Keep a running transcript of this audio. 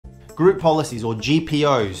group policies or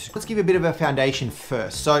GPOs. Let's give you a bit of a foundation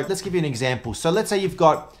first. So let's give you an example. So let's say you've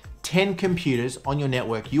got 10 computers on your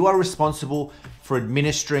network. You are responsible for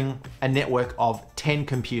administering a network of 10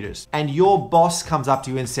 computers. And your boss comes up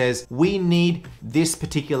to you and says, we need this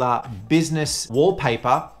particular business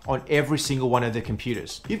wallpaper on every single one of the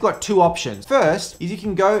computers. You've got two options. First is you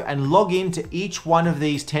can go and log into each one of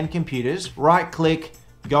these 10 computers, right click,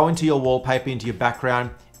 go into your wallpaper, into your background,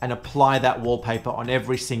 and apply that wallpaper on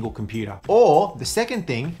every single computer. Or the second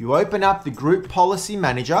thing, you open up the group policy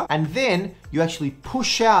manager and then you actually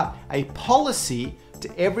push out a policy to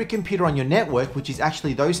every computer on your network, which is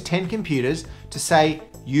actually those 10 computers, to say,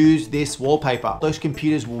 use this wallpaper. Those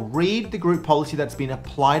computers will read the group policy that's been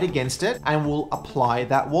applied against it and will apply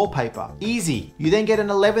that wallpaper. Easy. You then get an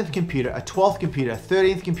 11th computer, a 12th computer, a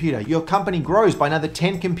 13th computer. Your company grows by another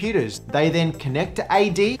 10 computers. They then connect to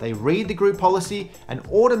AD, they read the group policy, and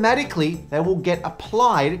automatically they will get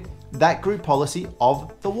applied that group policy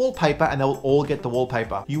of the wallpaper, and they will all get the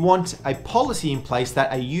wallpaper. You want a policy in place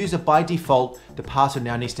that a user by default, the password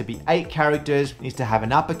now needs to be 8 characters, needs to have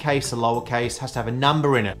an uppercase, a lowercase, has to have a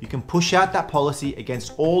number in it. You can push out that policy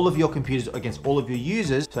against all of your computers, against all of your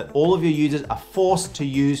users, so that all of your users are forced to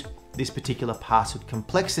use this particular password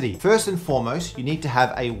complexity. First and foremost, you need to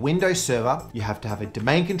have a Windows server. You have to have a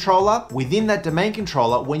domain controller. Within that domain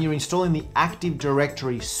controller, when you're installing the Active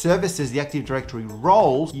Directory services, the Active Directory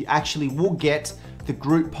roles, you actually will get the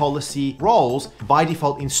group policy roles by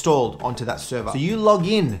default installed onto that server. So you log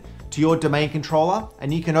in to your domain controller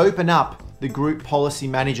and you can open up the group policy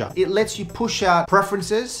manager. It lets you push out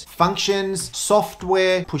preferences, functions,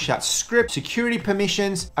 software, push out script, security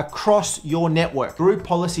permissions across your network. Group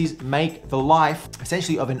policies make the life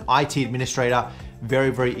essentially of an IT administrator very,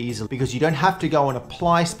 very easy, because you don't have to go and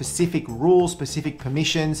apply specific rules, specific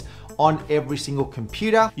permissions on every single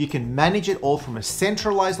computer. You can manage it all from a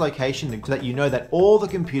centralized location so that you know that all the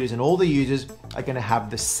computers and all the users are going to have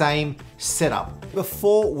the same setup.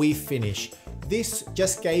 Before we finish, this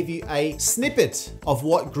just gave you a snippet of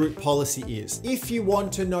what group policy is. If you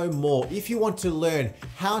want to know more, if you want to learn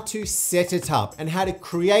how to set it up and how to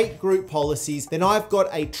create group policies, then I've got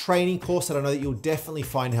a training course that I know that you'll definitely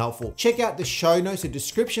find helpful. Check out the show notes, the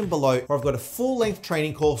description below, where I've got a full-length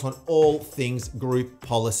training course on all things group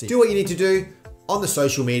policy. Do what you need to do on the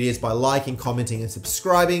social medias by liking, commenting, and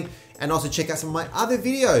subscribing, and also check out some of my other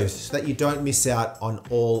videos so that you don't miss out on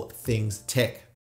all things tech.